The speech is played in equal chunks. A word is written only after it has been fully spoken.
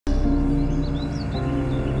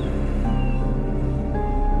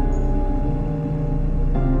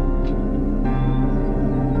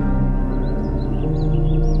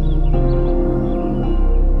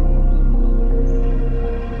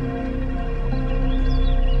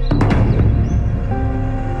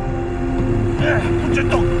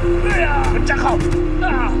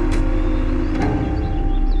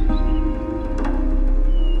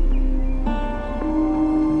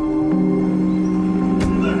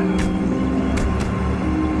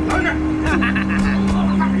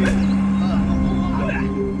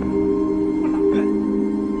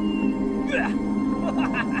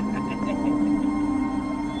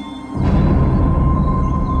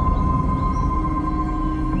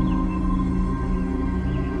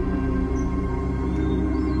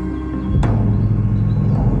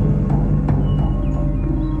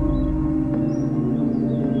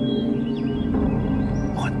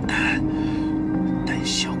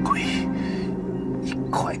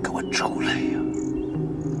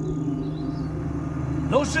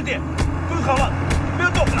楼10点，蹲好了，不要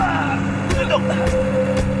动，不要动。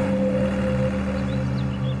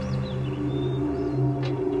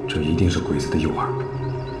这一定是鬼子的诱饵。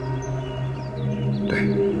对，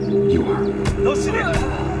诱饵。楼10点，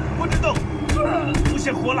不准动，不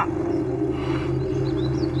想活了。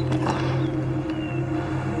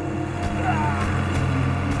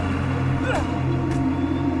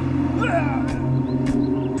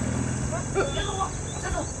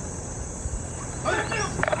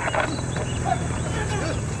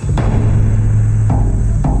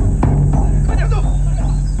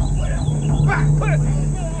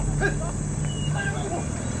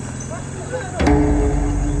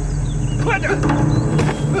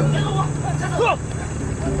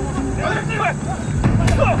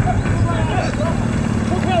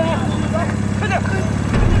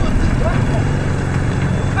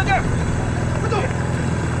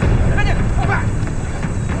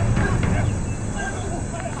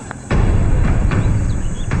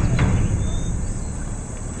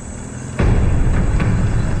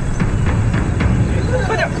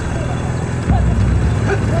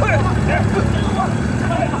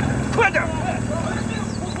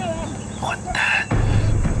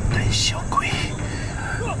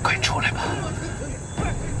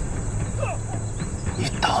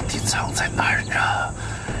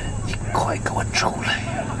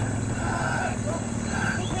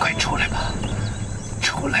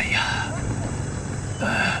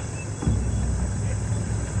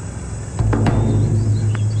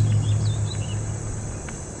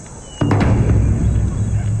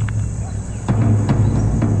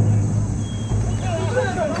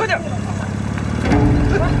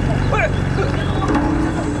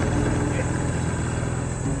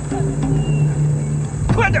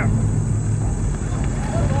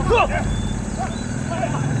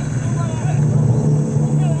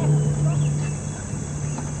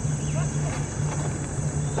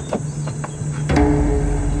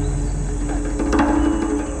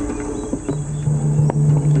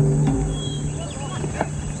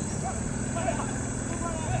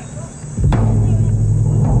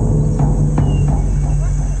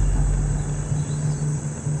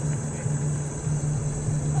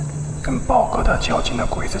 较劲的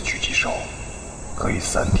鬼子狙击手可以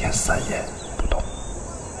3天3夜不动。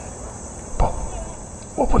不，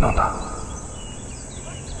我不能打，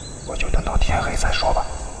我就等到天黑再说吧。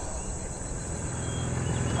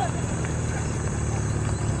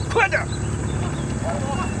快点，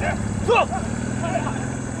坐，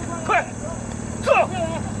快坐！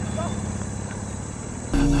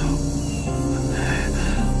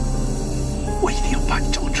我一定要把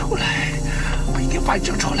你找出来，我一定要把你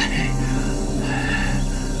找出来。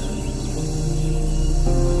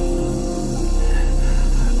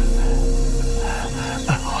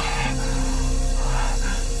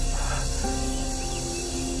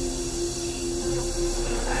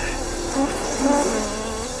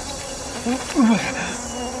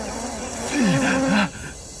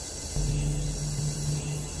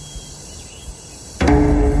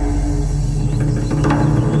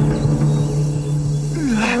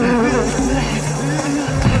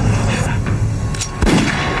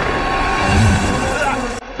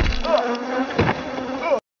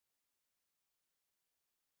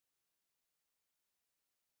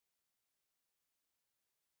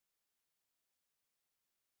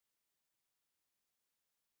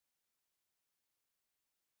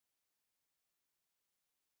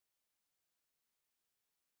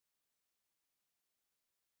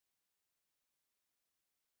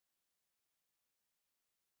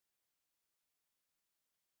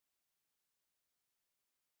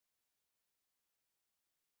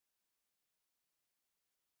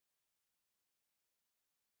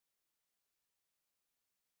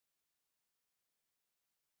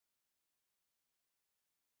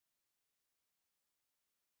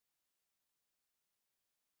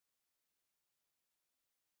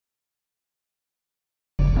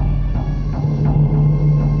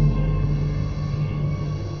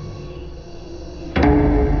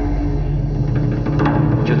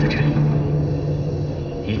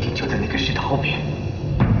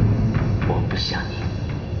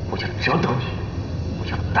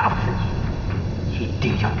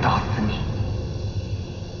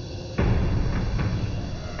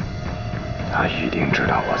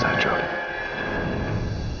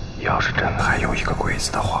还有一个鬼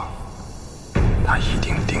子的话，他一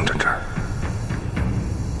定盯着这儿。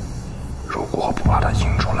如果不把他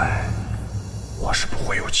引出来，我是不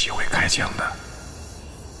会有机会开枪的。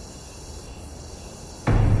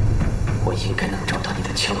我应该能找到你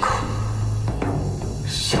的枪口，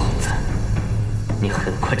小子，你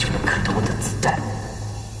很快就能看到我的子弹，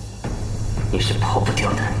你是跑不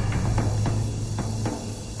掉的。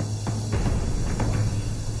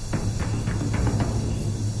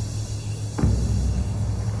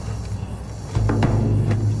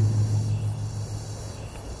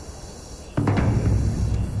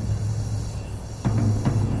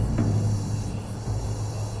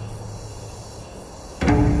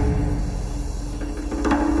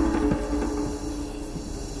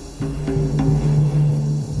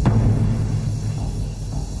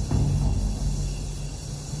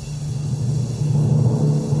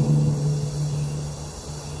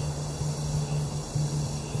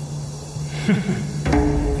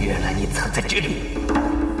原来你藏在这里。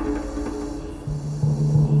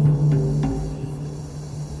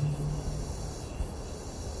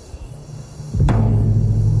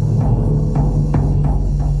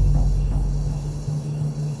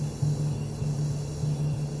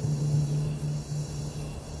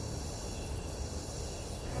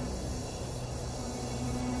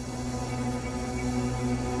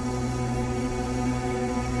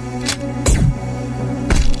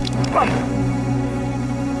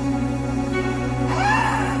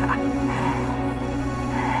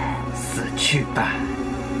死去吧！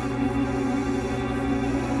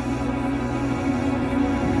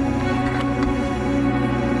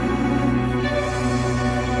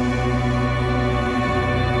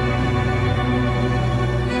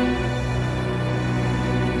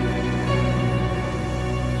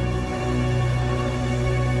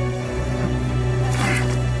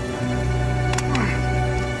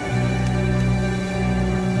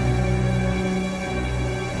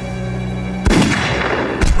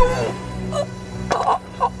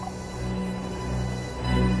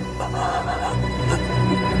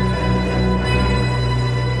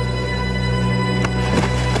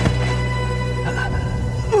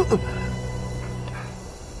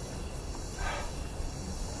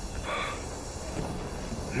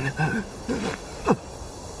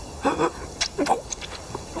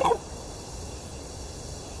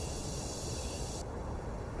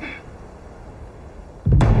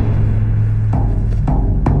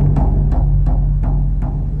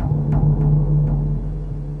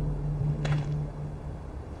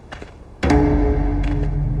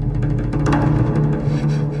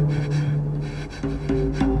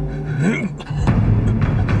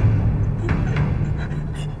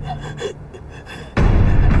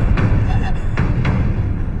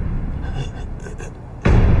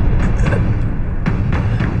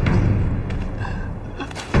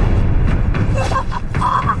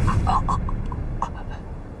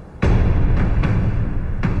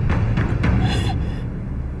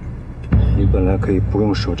本来可以不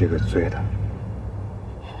用受这个罪的，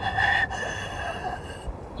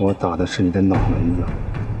我打的是你的脑门子，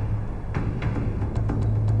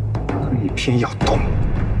可你偏要动。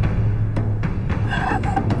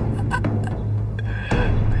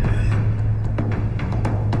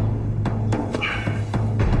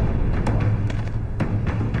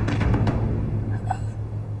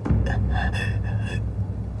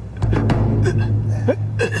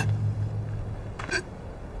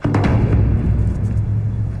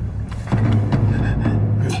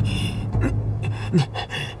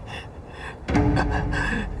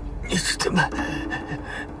你是怎么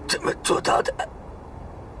做到的？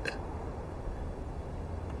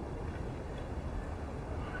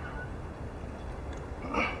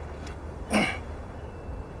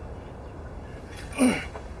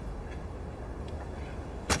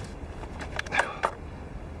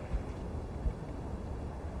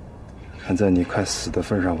看在你快死的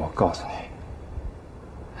份上，我告诉你，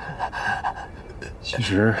其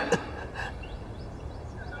实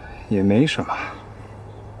也没什么，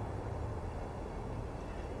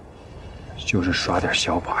就是耍点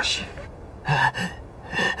小把戏。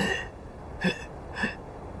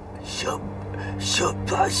小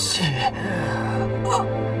把戏。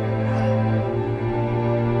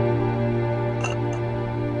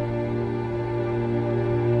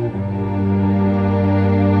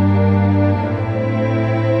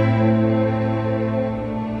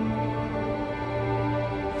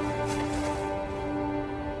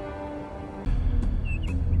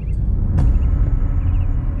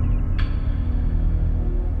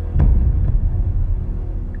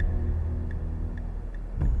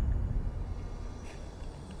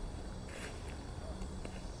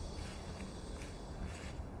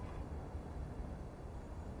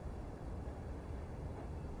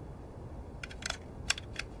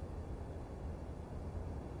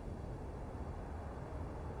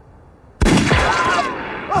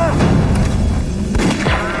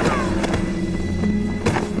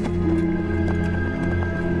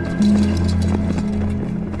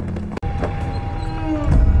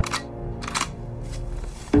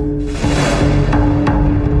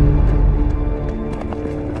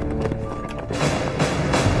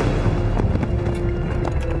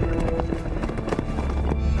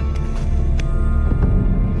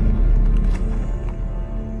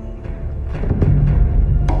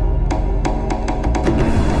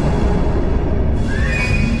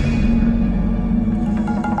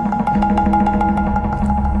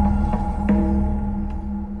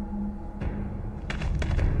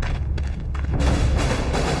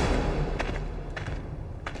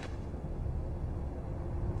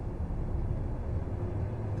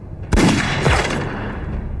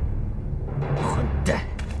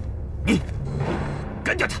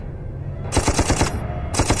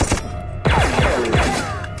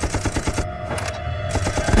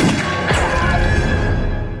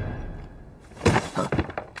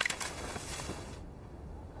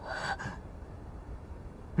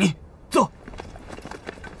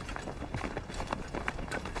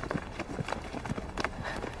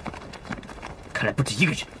1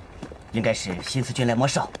个人，应该是新四军来磨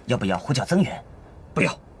哨，要不要呼叫增援？不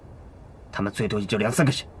要，他们最多也就2、3个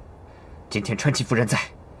人。今天川崎夫人在，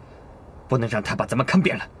不能让她把咱们看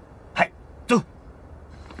扁了。嗨，走。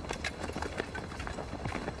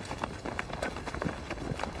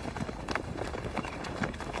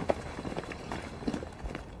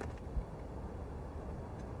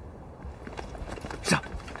上。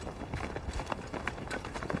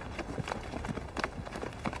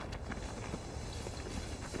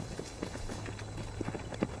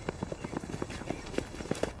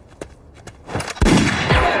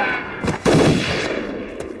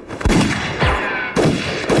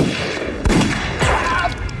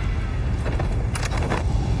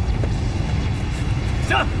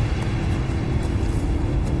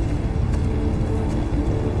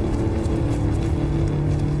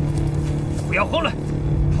不要慌乱，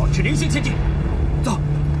保持连线前进。走。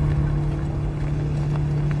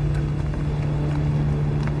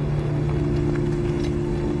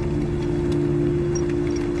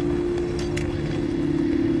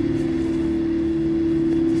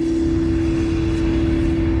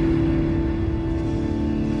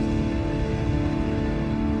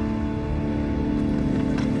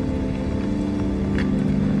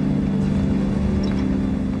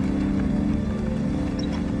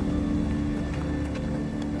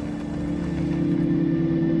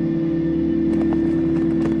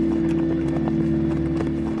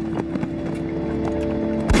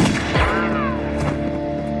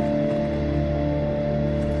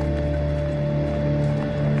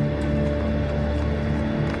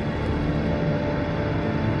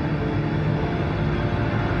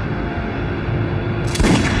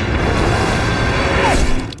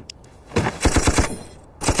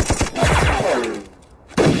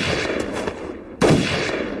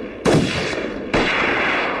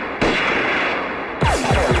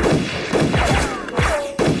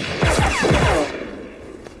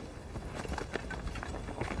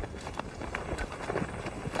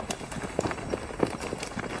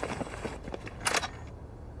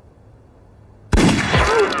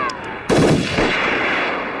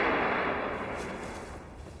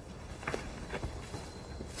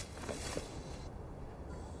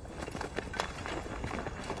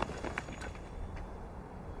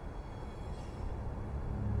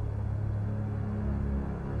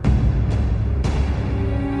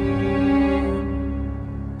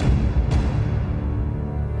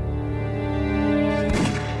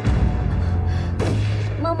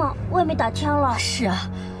外面打枪了。是啊，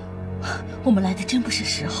我们来的真不是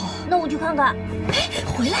时候。那我去看看。哎，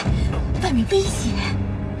回来，外面危险。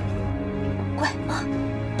乖啊，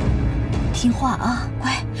听话啊，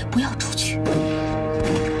乖，不要出去。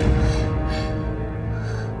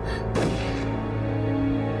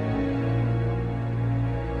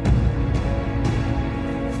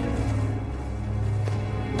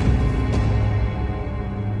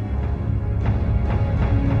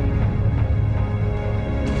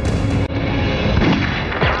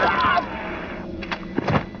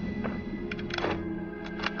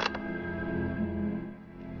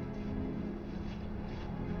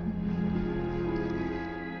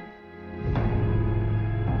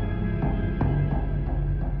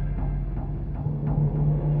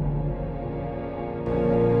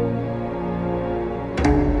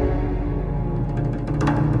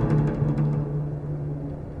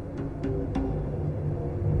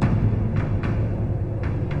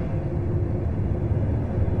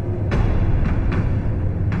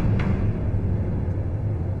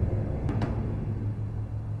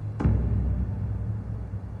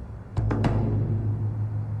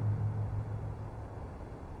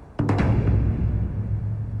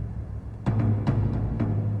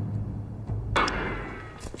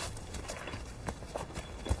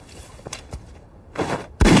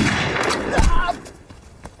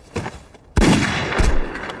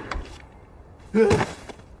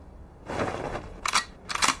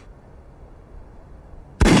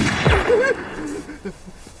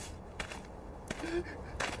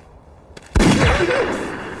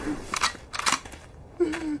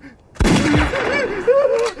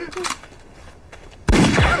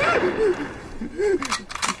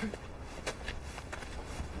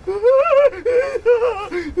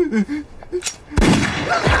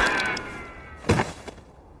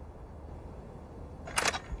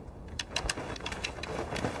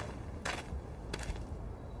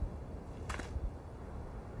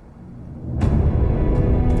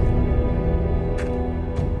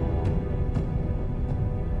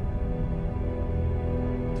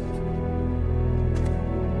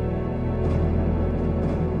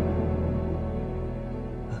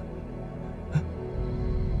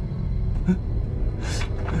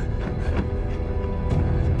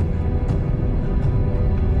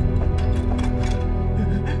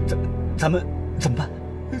咱们怎么办？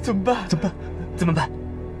怎么办？怎么办？怎么办？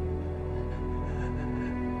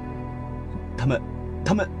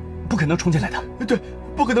他们不可能冲进来的。对，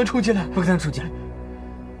不可能冲进来，不可能冲进来，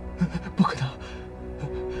不可能。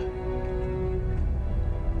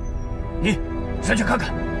你上去看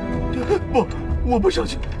看。我不上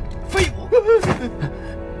去。废物！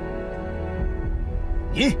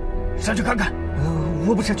你上去看看。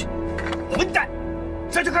我不上去。混蛋！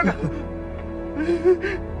上去看看。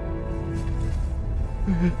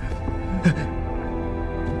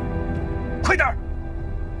快点儿！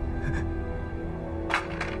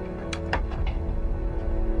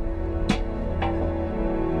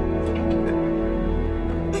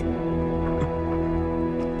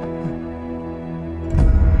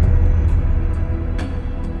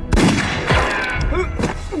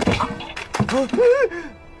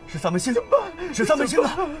是萨门星，怎么办？是萨门星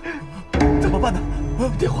啊！怎么办呢？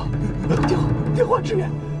电话支援！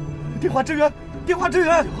电话支援！电话支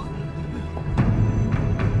援！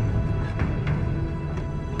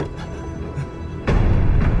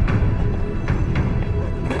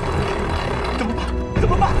怎么办？怎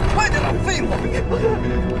么办？快点了，废物！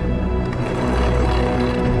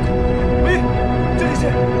喂，这里是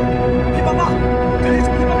188，这里是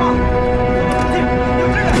188，有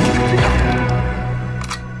支援！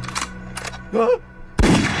啊！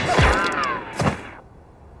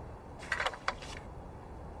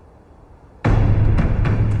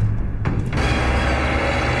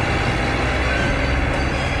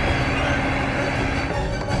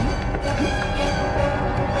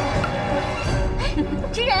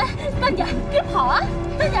直人，慢点，别跑啊！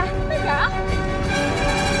慢点，慢点啊！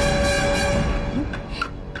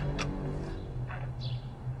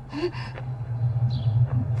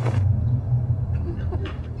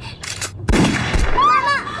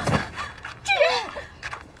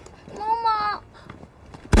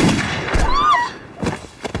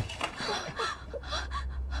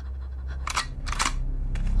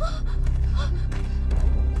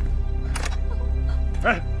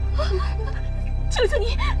求求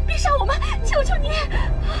你，别杀我们！求求你！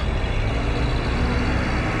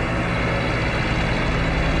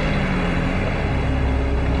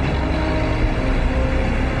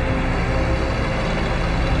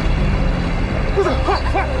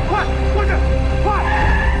快，过去，快！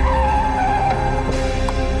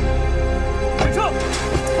开车，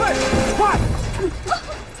快！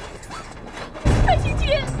快进去，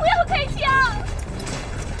不要开枪！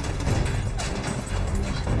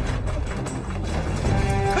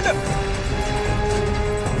快点！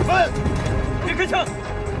慢，别开枪！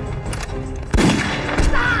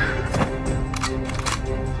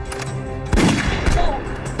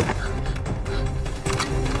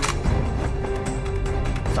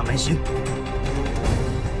萨门星，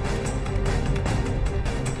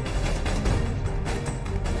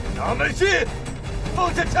萨门星，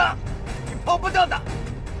放下枪，你跑不掉的。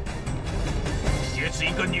挟持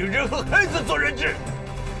一个女人和孩子做人质，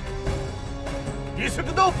你是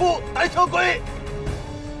个懦夫，胆小鬼！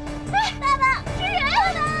爸爸，支援！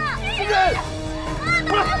支援！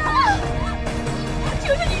爸爸，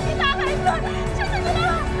求求你别打孩子！求求你了，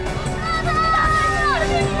爸爸！求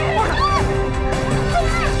求你！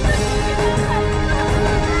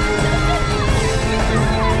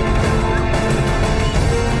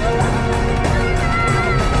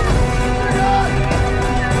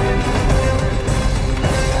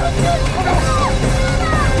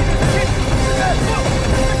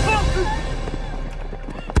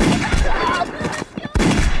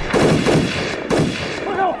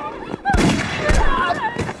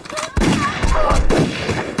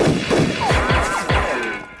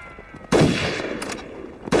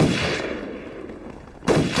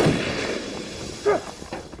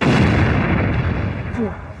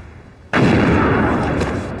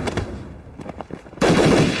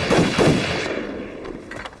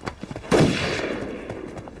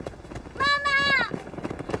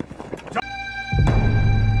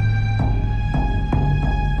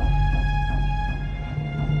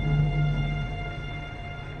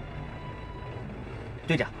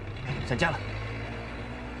队长，上架了。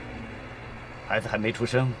孩子还没出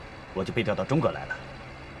生，我就被调到中国来了。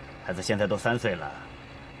孩子现在都3岁了，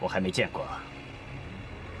我还没见过。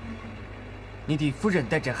你的夫人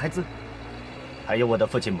带着孩子，还有我的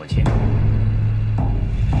父亲母亲。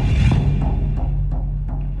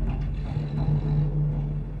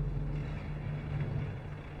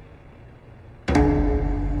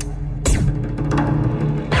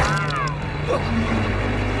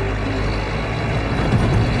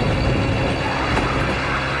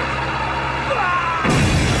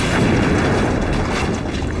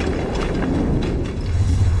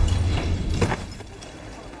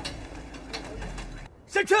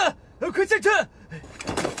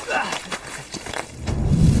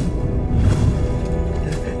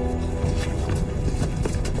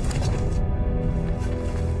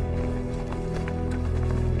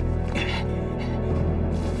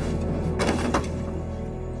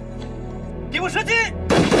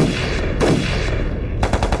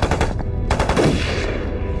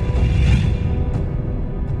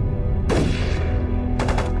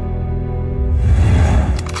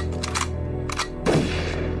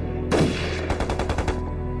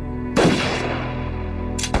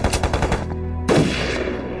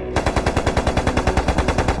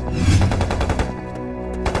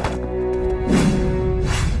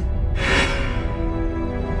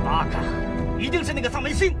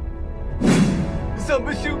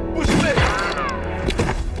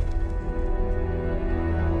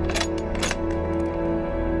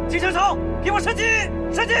枪手，给我射击！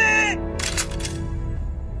射击！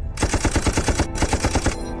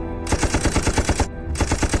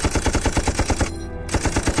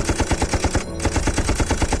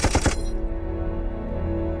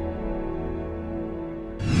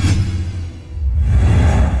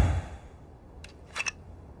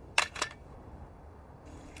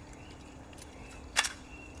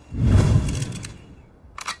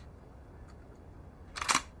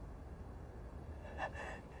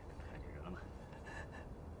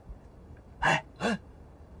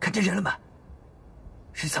看见人了吗？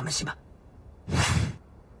是咱们系吗？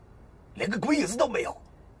连个鬼影子都没有。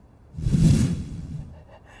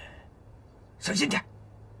小心点。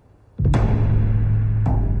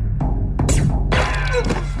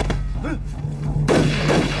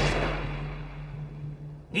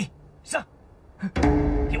你上，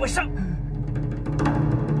给我上！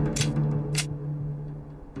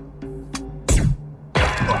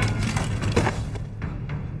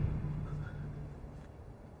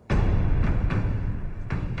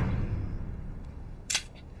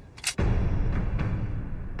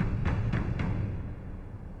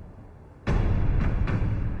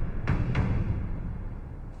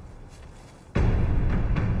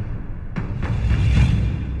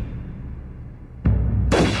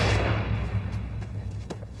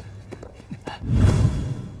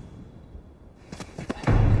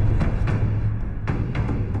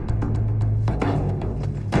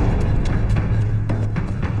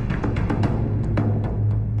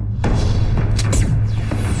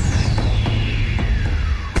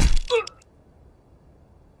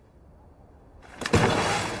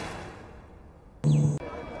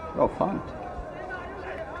要饭的。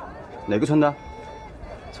哪个村的？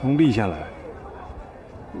从蓟县来。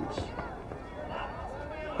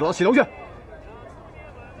给老子洗头去！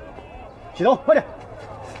洗头，快点！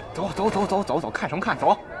走走走走走走，看什么看？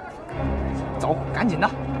走，走，赶紧的！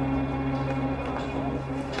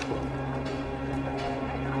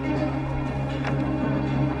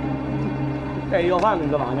带要饭的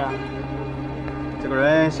你干嘛呢？这个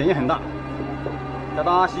人嫌疑很大，带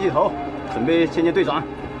他洗洗头，准备见见队长。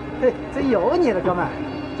嘿，真有你的哥们儿！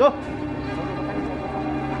走。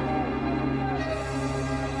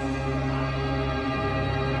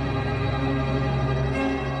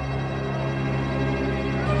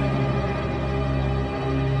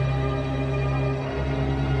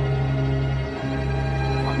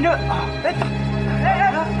你这啊，哎，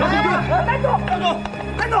站住！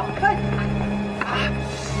站住！哎！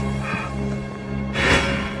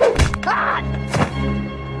啊！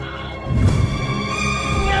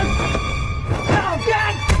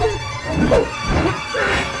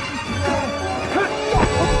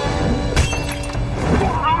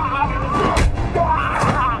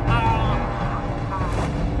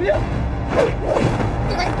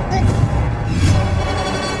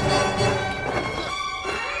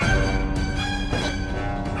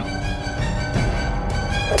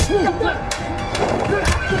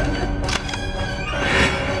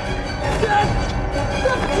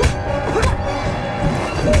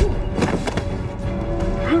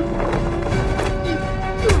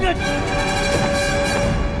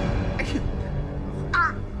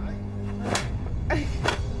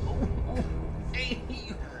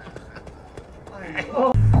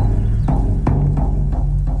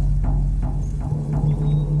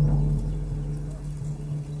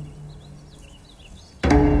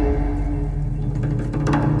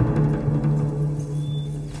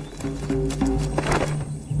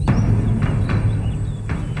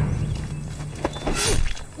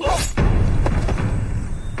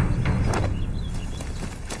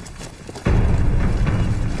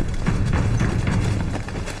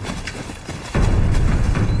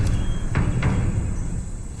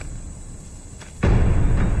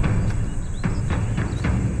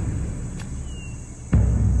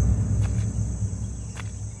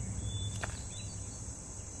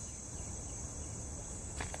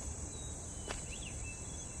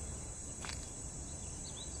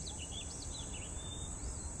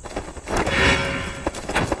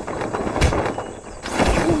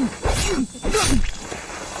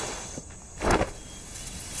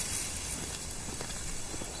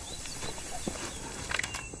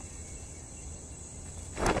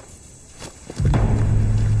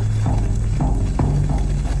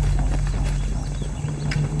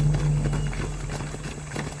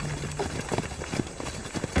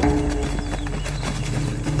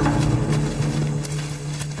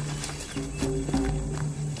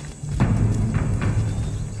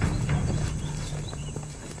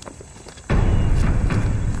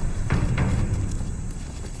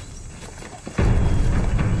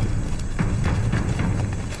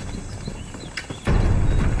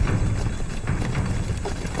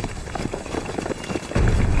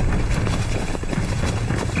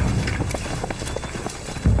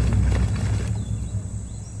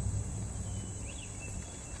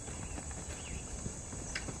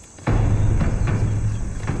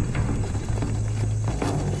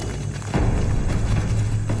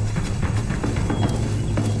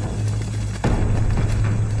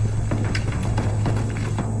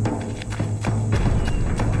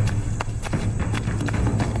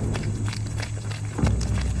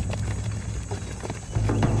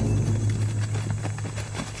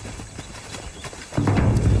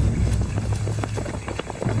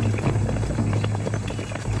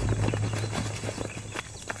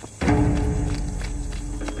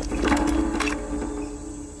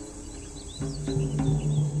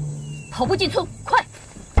跑步进村，快！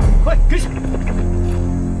快跟上！看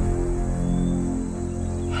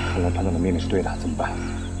来团长的命令是对的，怎么办？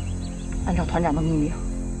按照团长的命令，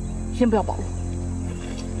先不要暴露。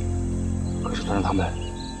可是团长他们，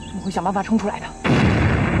我们会想办法冲出来的。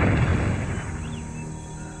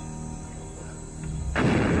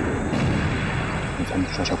你咱们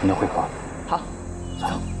去找小姑娘会合。好，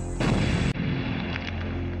走。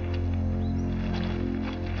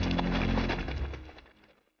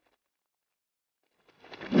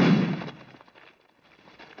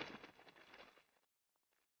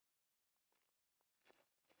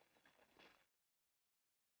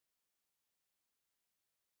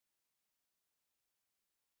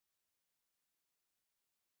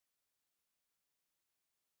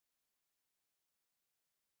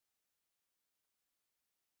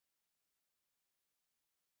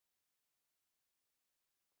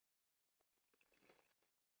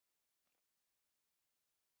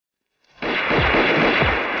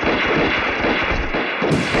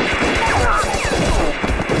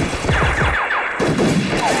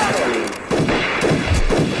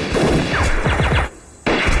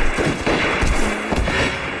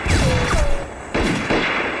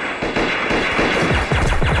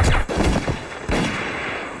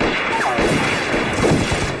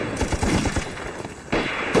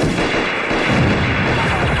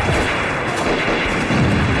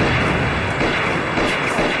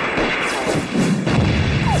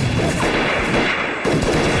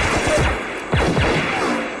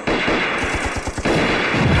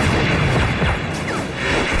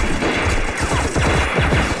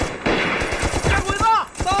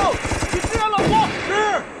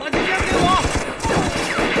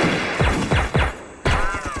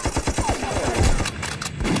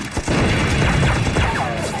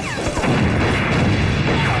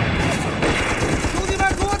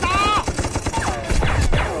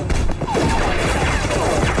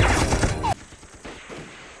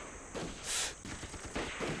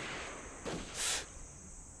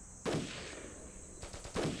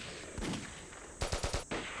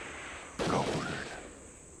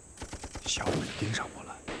小鬼子盯上我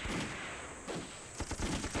了。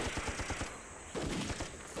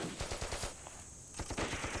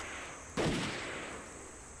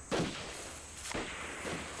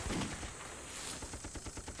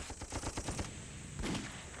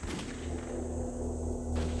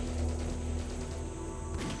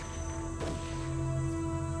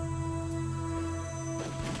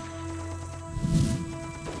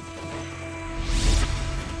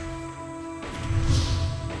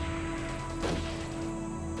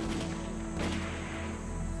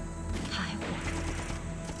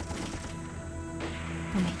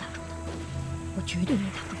绝对没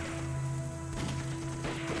打中他。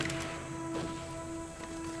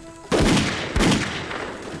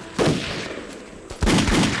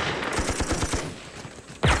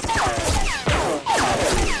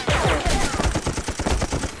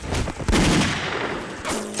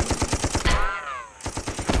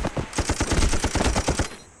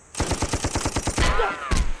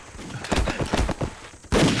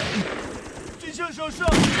机枪手上。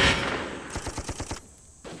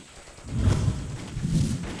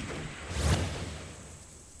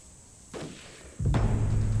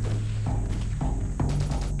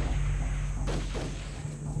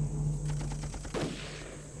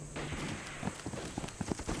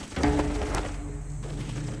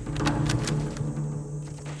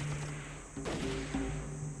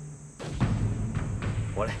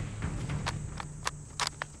我来。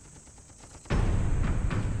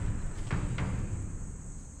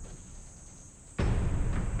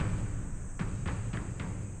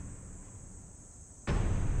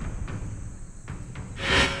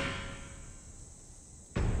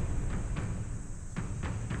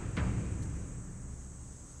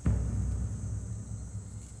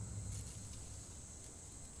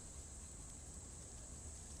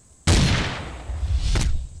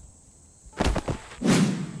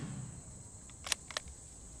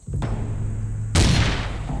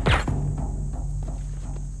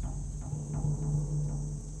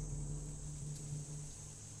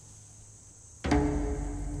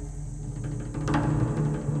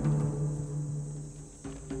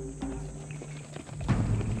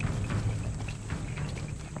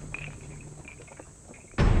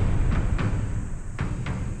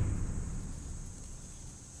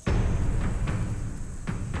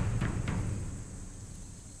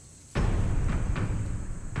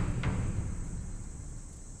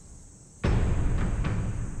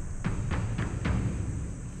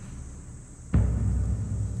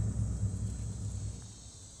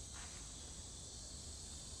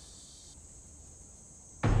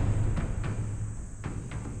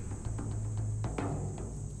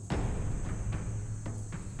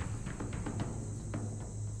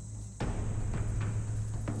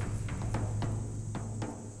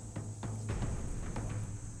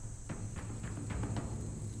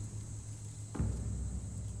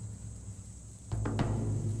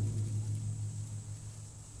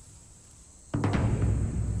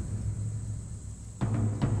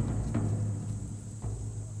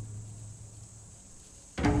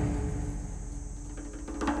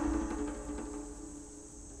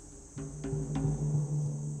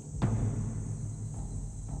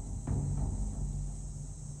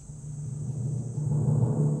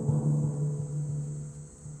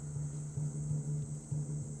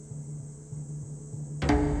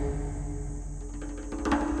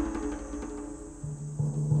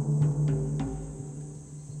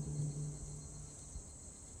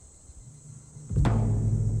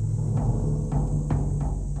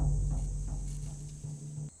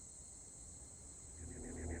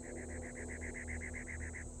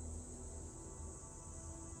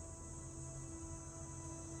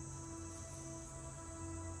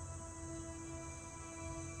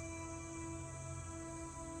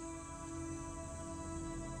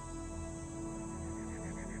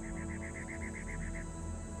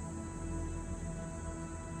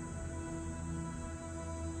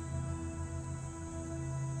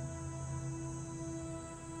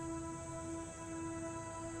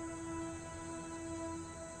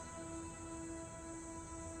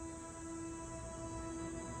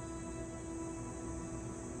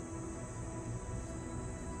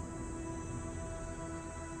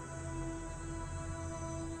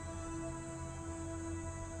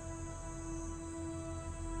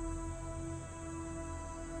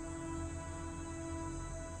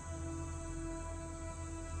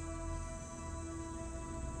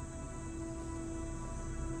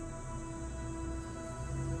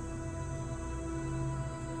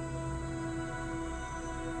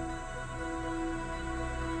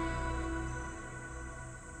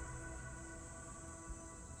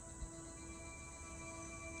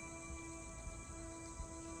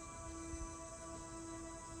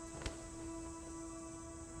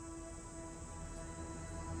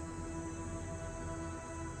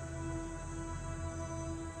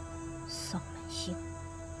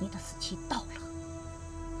你的死期到了。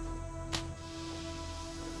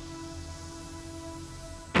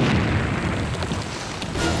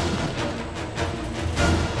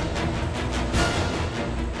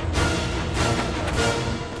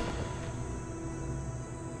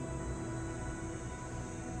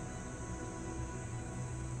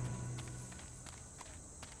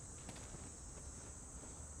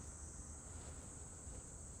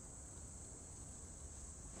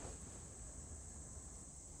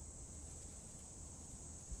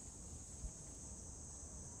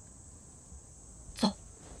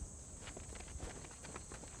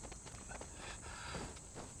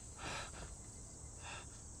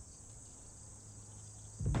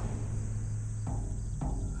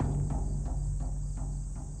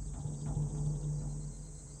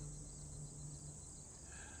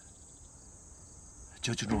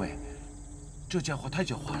九军中尉，这家伙太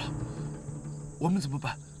狡猾了，我们怎么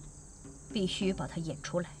办？必须把他引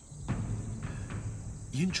出来。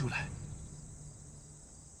引出来？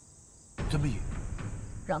怎么引？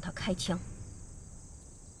让他开枪。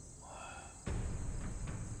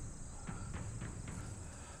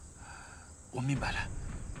我明白了，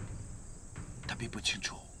他并不清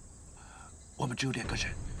楚，我们只有2个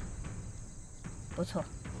人。不错。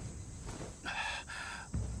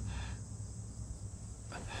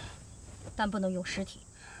但不能用尸体。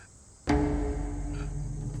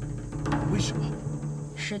为什么？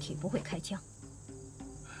尸体不会开枪。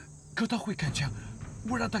可他会开枪，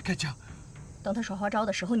我让他开枪。等他耍花招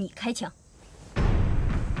的时候，你开枪。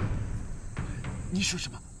你说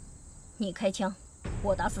什么？你开枪，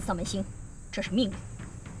我打死丧门星，这是命令。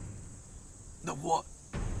那我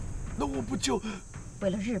不就……为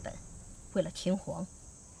了日本，为了天皇，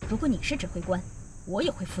如果你是指挥官，我也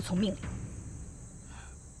会服从命令。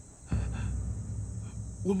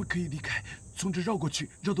我们可以离开，从这绕过去，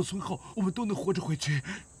绕到村后，我们都能活着回去，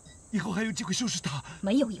以后还有机会收拾他。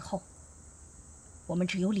没有以后，我们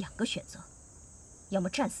只有2个选择，要么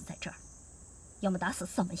战死在这儿，要么打死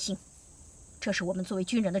丧门星，这是我们作为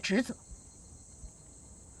军人的职责。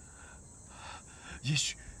也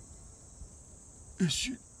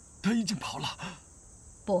许他已经跑了。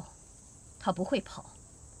不，他不会跑，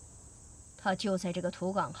他就在这个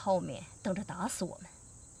土岗后面等着打死我们。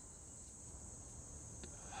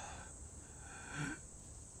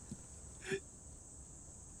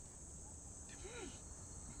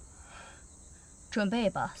准备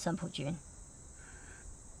吧，三浦君。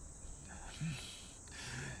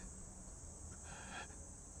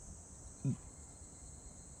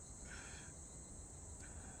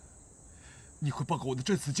你会报告我的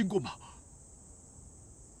战死经过吗？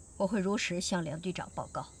我会如实向梁队长报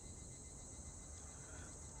告。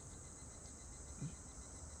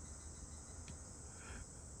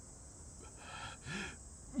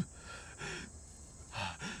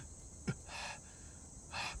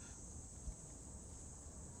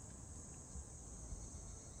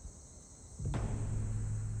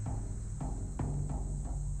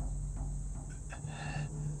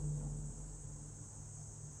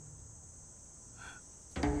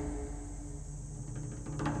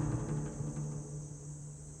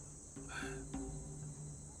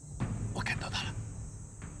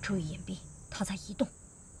注意隐蔽，他在移动。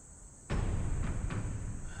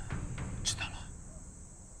知道了。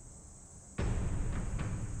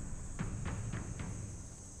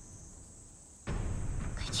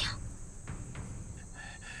开枪！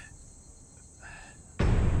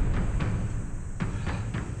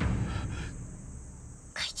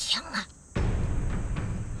开枪啊！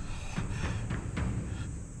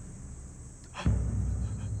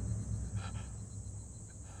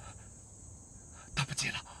他不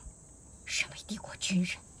接了。身为帝国军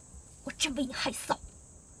人，我真为你害臊！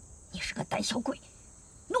你是个胆小鬼，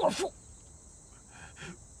懦夫！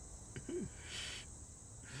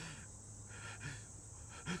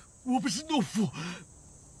我不是懦夫，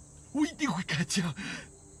我一定会开枪。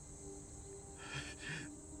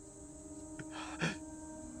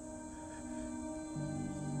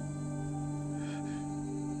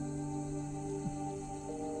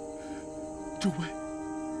诸位，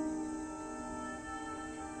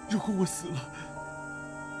如果我死了，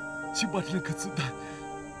请把这2颗子弹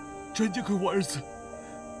转交给我儿子。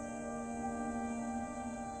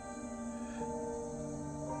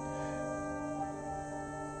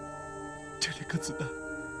这2颗子弹，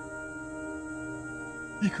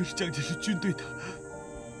一颗是蒋介石军队的，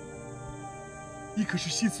一颗是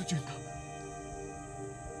新四军的。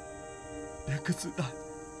2颗子弹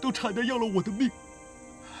都差点要了我的命。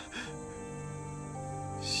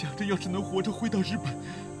想着要是能活着回到日本，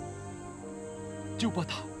就把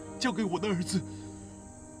他交给我的儿子，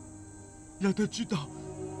让他知道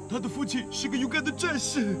他的父亲是个勇敢的战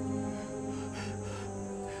士。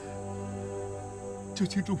九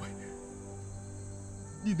卿中尉，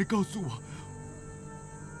你能告诉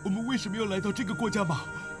我们为什么要来到这个国家吗？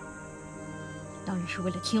当然是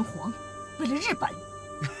为了天皇，为了日本。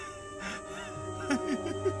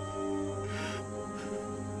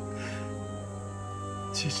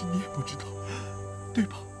其实你也不知道，对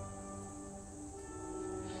吧？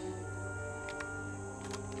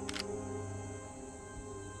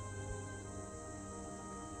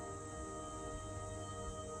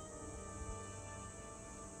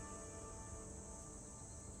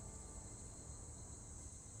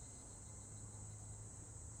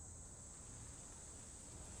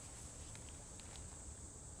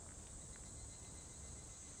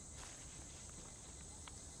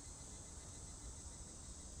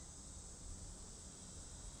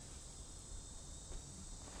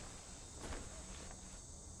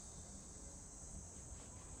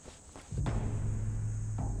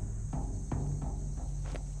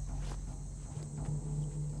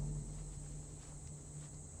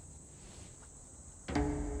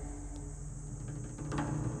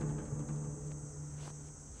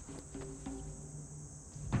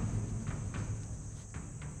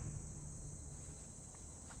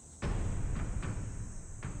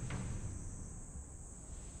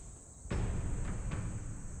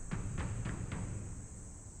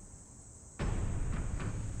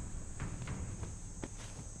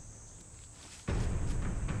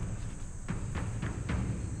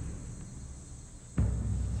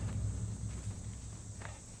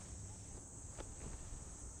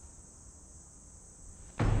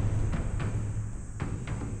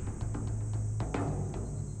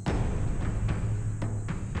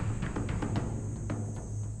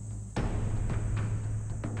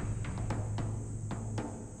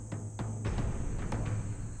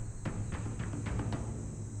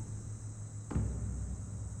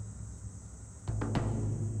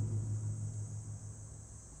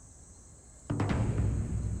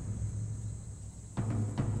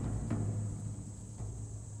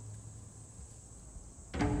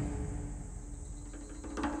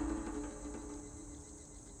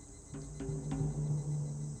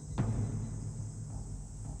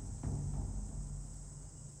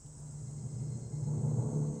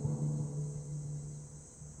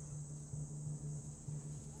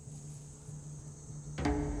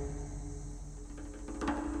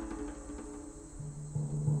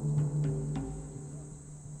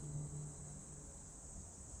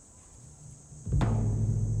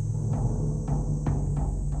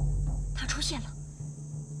出现了。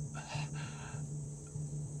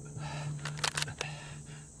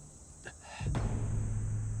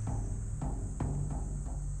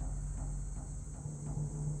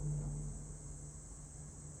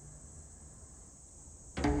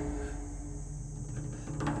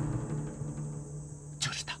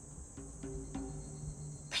就是他。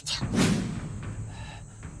开枪！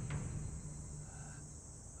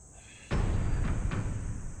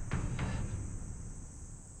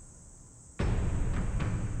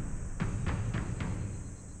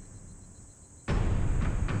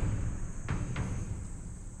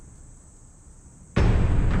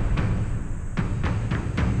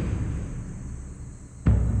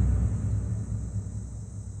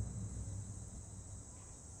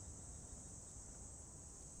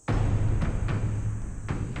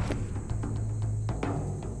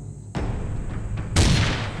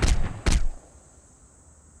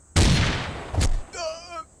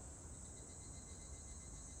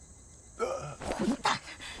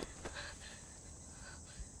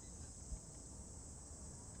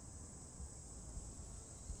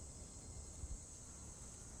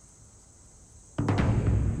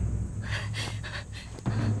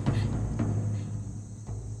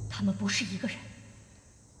他们不是一个人。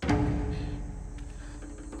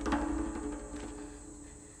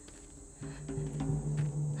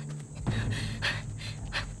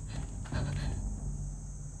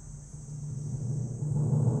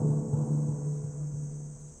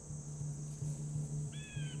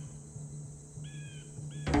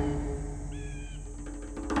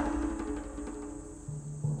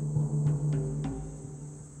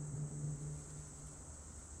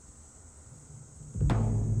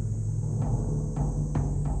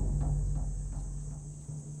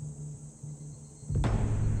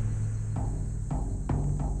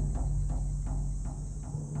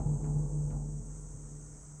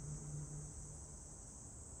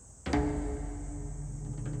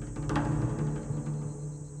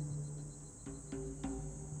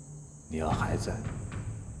你要还在，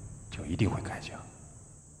就一定会开枪。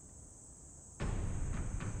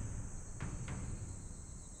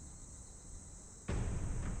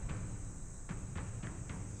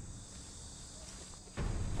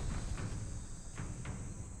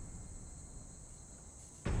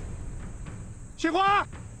杏花，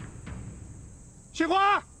杏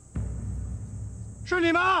花，是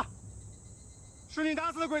你吗？是你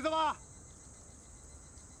打死的鬼子吗？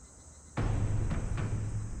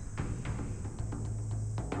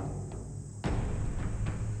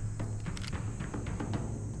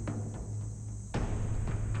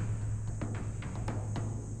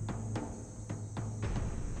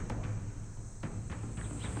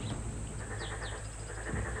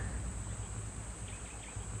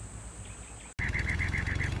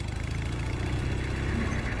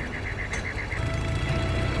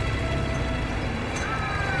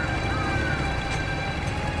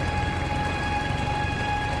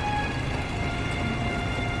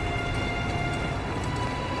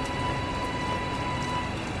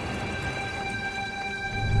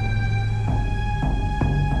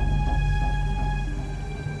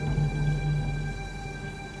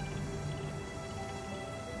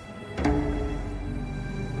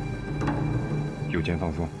 右肩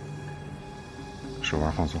放松，手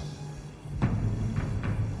腕放松，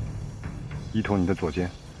依托你的左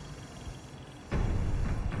肩，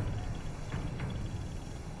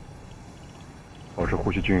保持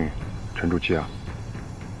呼吸均匀，沉住气啊！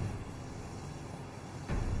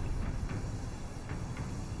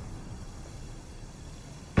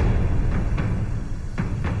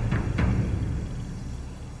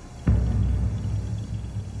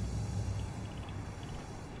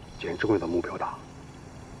捡重要的目标打。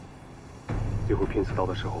 最后拼刺刀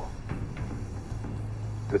的时候，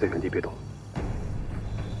留在原地别动。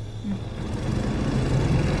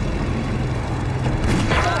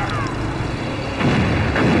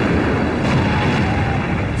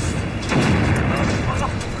马上，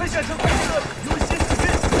快下车！快下车！有些死人！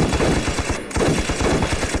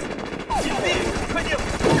紧闭，快点！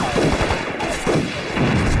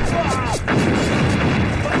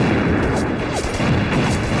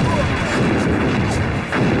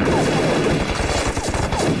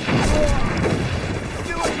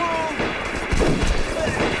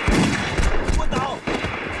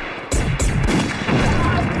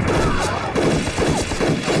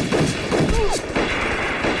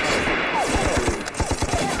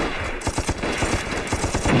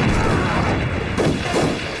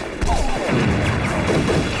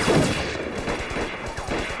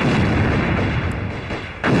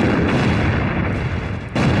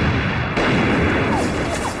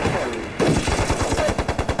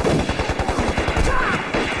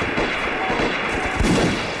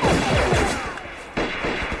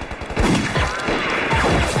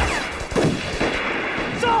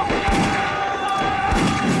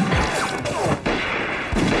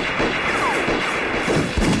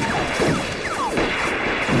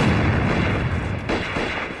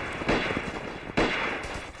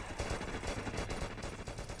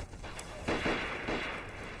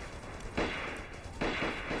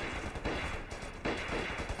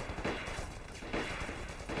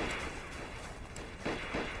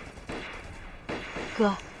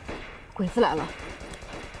 哥，鬼子来了！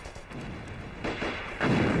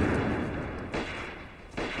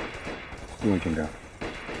不用紧张。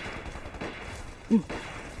嗯。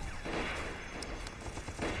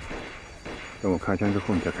等我开枪之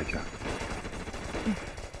后，你再开枪。嗯。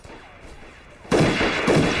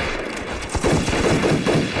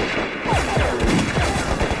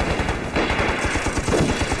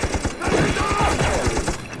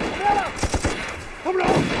看不着！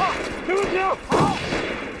啊，停住停！好，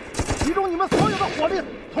集中你们所有的火力，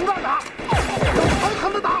从这儿打，要狠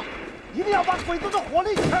狠的打，一定要把鬼子的火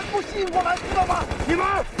力全部吸引过来，知道吗？你们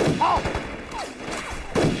好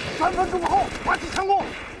，3分钟后发起强攻。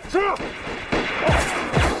是。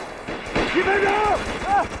李排长，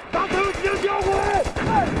打死有几个小鬼！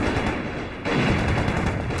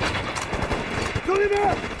兄弟们，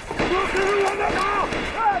都跟着我们打！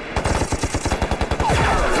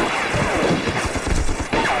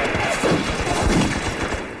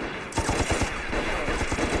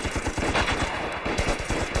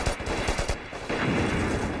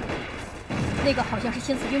那个好像是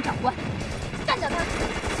新四军长官，干掉他！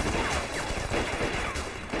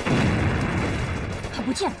他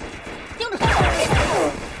不见了，盯着他！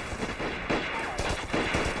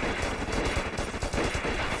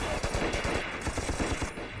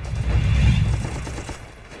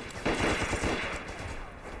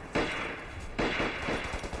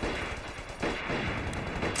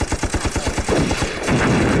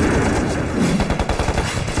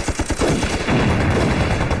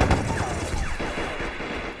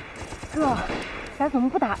哥，咱怎么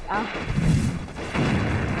不打呀？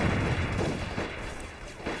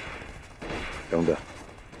等等，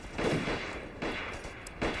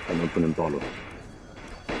他们不能暴露。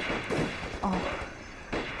哦。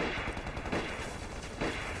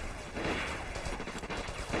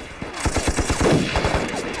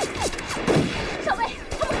少尉，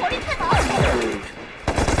他们火力太猛。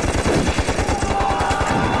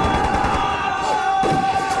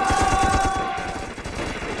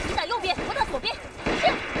你打右边，我打左边。是。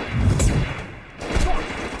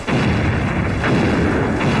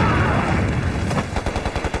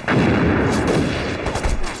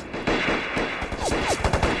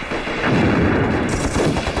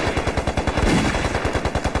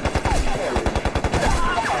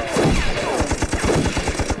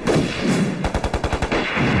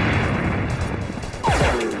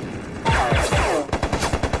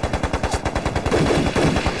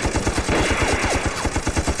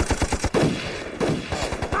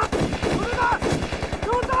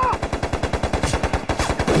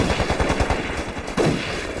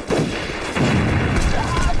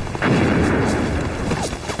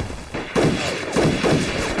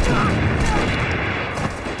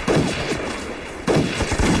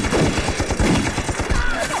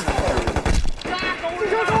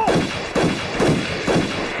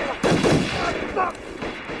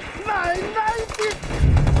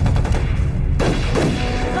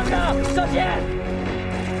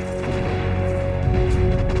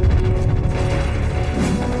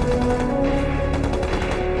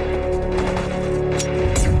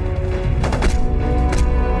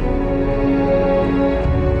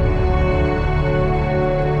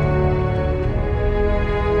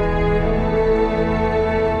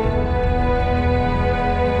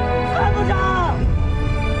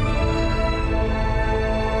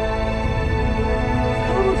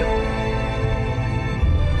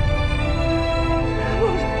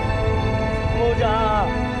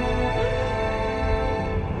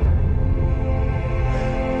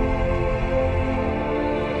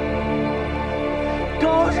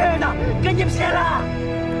 跟你拼了！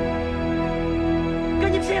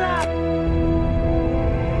跟你拼了！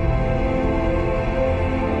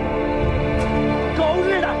狗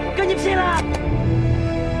日的，跟你拼了！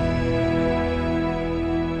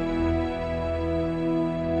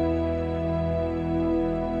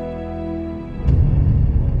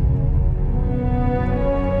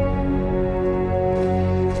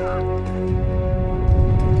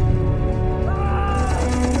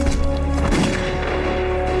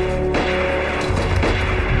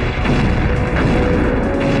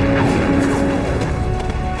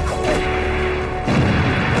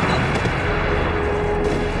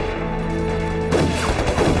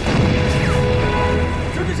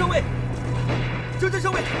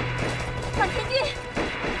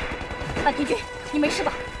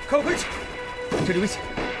这里危险！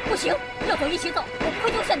不行，要走一起走，我不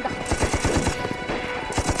会丢下你的。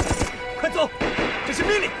快走，这是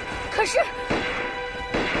命令。可是，一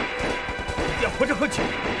定要活着回去，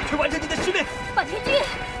去完成你的使命。坂田君，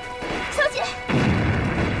小姐，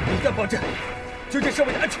一定要保证军政侍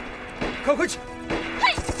卫的安全。快回去！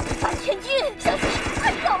嘿，坂田君，小姐，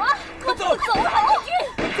快走啊！快走！走，坂田君，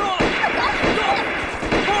快走！快走！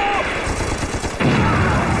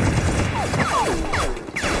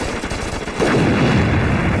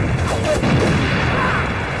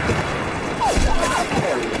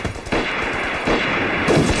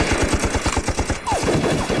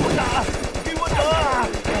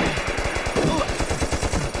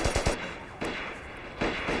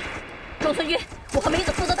中村君，我和梅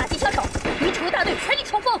子负责打击枪手，你指挥大队全力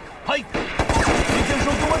冲锋。嗨，一箭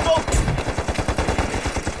手跟我走。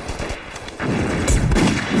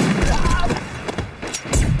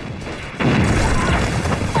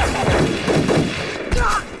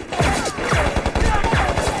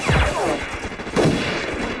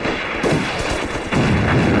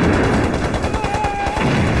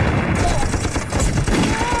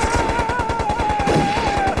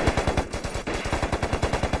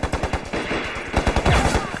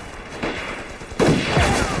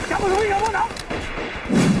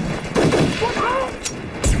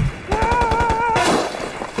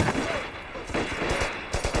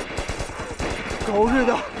狗日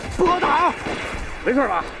的，不好打！没事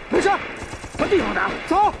吧？没事，往地方打。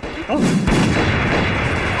走，走。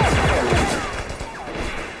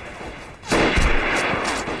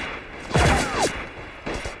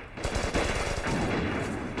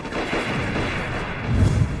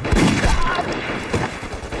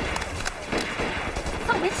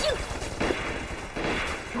放人心！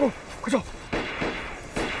快走！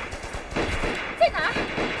在哪儿？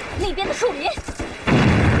那边的树林。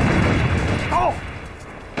走！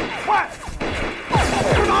快！快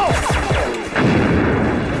走！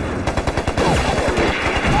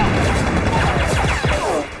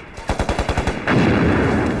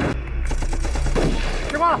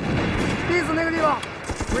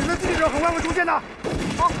从外面出现的。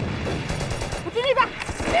好，我去那边，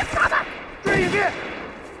别死他们！追隐蔽。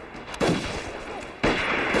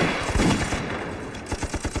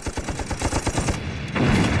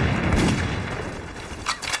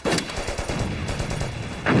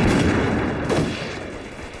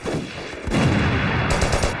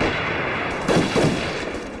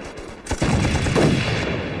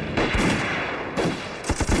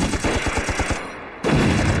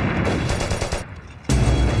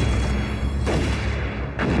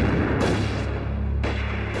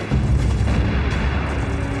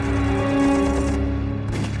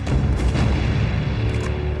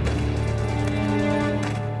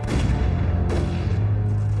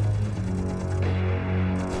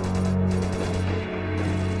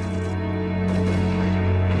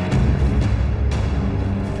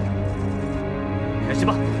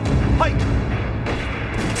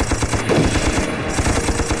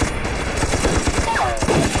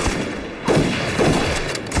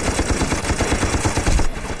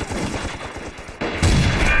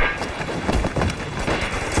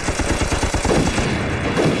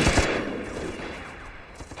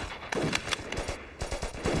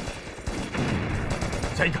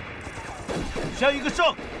 下一个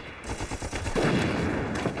上！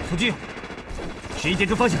突击，11点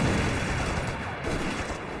钟方向。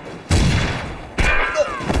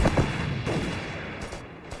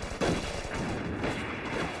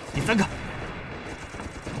第3个。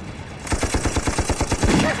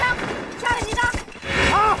开枪！杀了你的！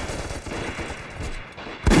啊！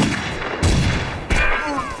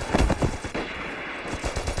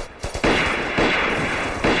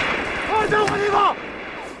二战换地方！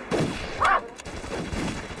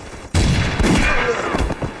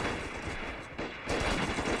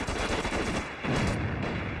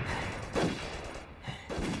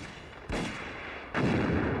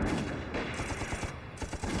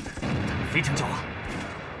 非常狡猾，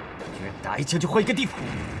居然打一枪就换一个地方。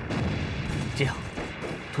这样，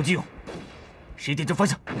突击用11点钟方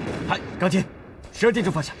向，嗨，钢铁12点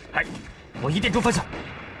钟方向，嗨，我1点钟方向。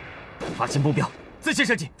发现目标，自线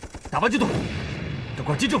射击，打完就动，灯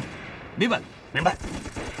光击中，明白，明白。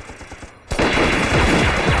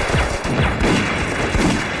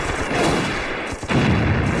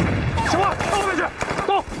什么？到后面去，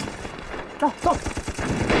走，走走。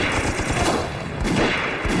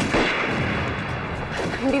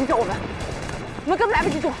 盯着我们，我们根本来不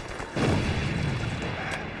及躲。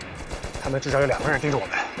他们至少有2个人盯着我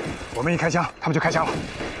们，我们一开枪，他们就开枪了。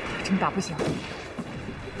这么打不行。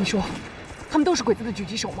你说，他们都是鬼子的狙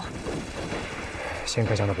击手吗？先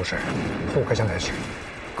开枪的不是，后开枪才是。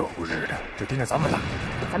狗日的，就盯着咱们打。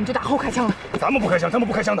咱们就打后开枪了。咱们不开枪，他们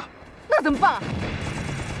不开枪的。那怎么办啊？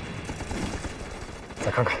再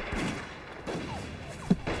看看。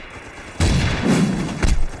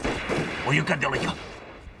我又干掉了一个。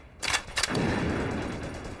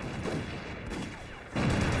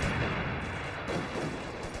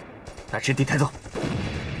 拿尸体抬走。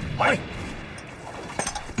来。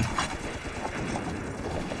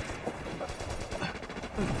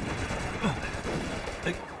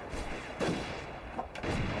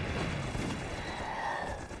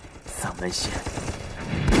丧门县，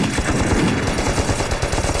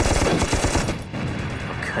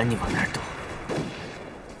我看你往哪儿躲！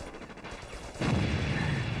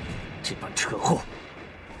这帮蠢货！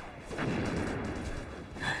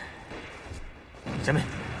下面。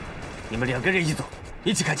 你们2个人一组，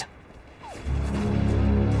一起开枪。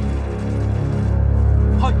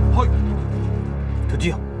嗨嗨，突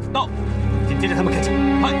击到，紧接着他们开枪。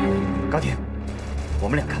嗨，钢铁，我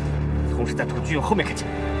们2个同时在突击用后面开枪，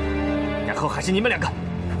然后还是你们2个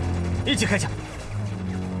一起开枪。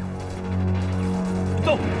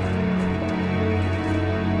走，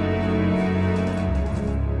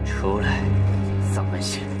出来，丧门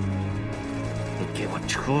县，你给我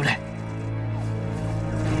出来！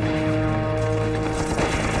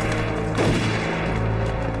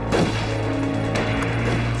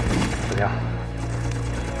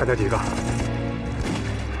 干掉几个？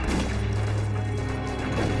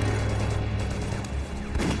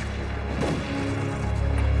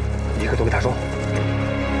一个都没打中。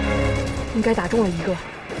应该打中了1个。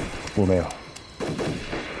我没有，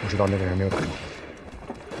我知道那个人没有打中。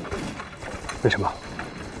为什么？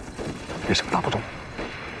为什么打不中？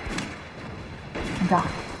团长，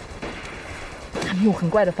他们用很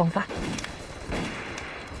怪的方法。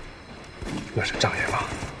那是障眼法。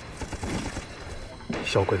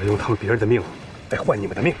小鬼子用他们别人的命来换你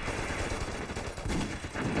们的命。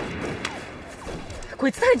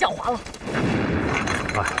鬼子太狡猾了。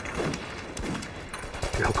哎，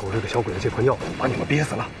让狗日的小鬼子这块尿把你们憋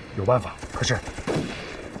死了。有办法，可是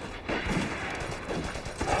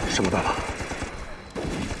什么办法？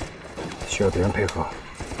需要别人配合，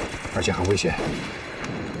而且很危险。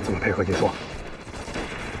怎么配合你说？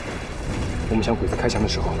我们向鬼子开枪的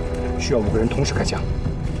时候，需要5个人同时开枪。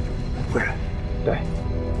5个人？对。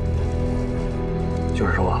就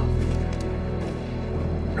是说，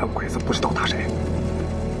让鬼子不知道打谁。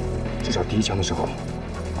至少第1枪的时候，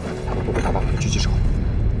他们不会打到我们的狙击手。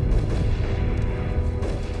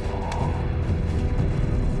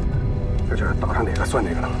这就是打上哪个算哪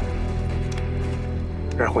个了。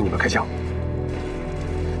然后你们开枪。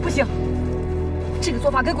不行，这个做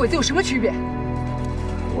法跟鬼子有什么区别？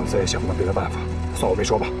我再也想不到别的办法，算我没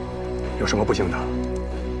说吧。有什么不行的？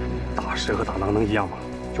打蛇和打狼能一样吗？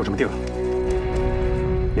就这么定了。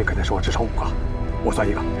你刚才说至少5个，我算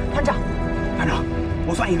1个。团长，团长，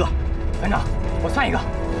我算1个。团长，我算1个。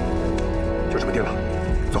就这么定了，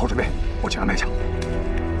做好准备，我去安排一下。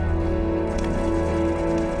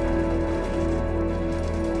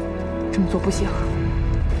这么做不行，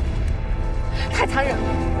太残忍了。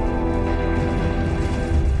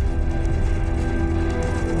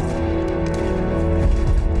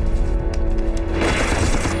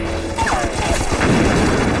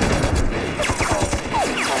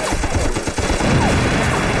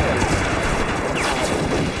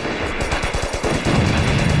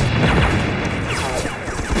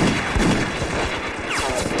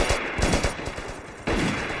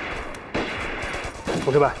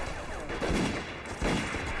同志们，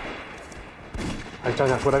按张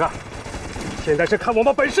想说的干，现在是看我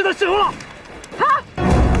们本事的时候了。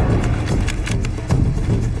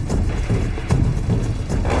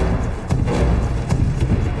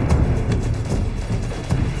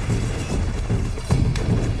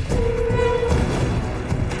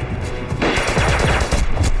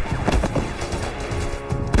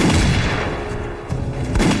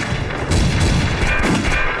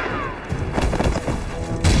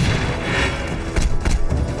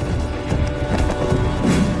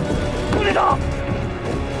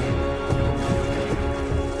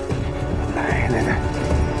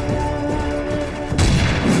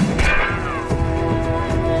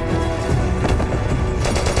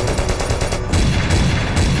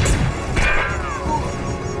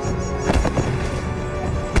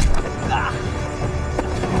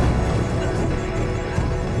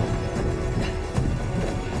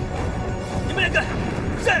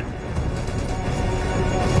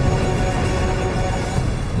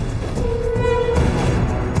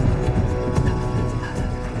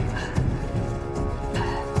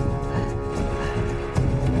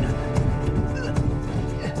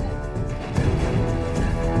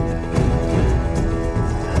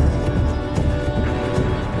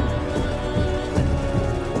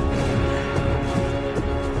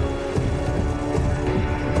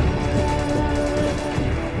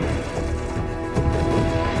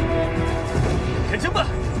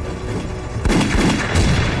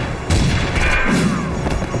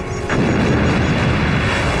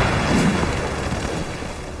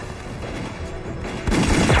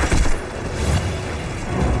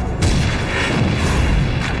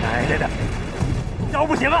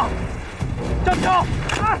不行啊！站住！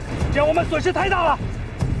这样我们损失太大了。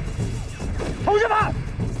同志们，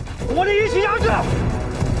火力一起压制！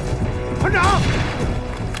团长，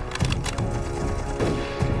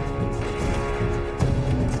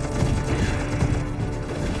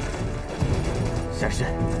夏氏，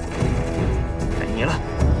该你了，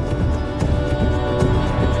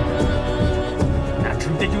拿出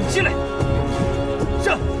你的勇气来！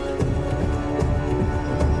上！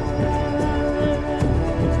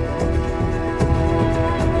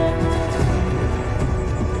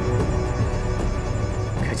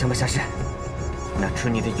开枪吧，夏氏！拿出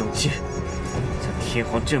你的勇气，向天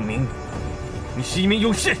皇证明你是一名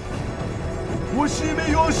勇士。我是一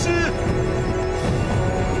名勇士。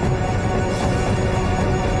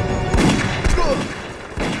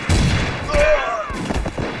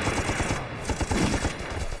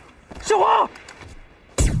小黄，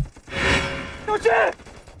勇士！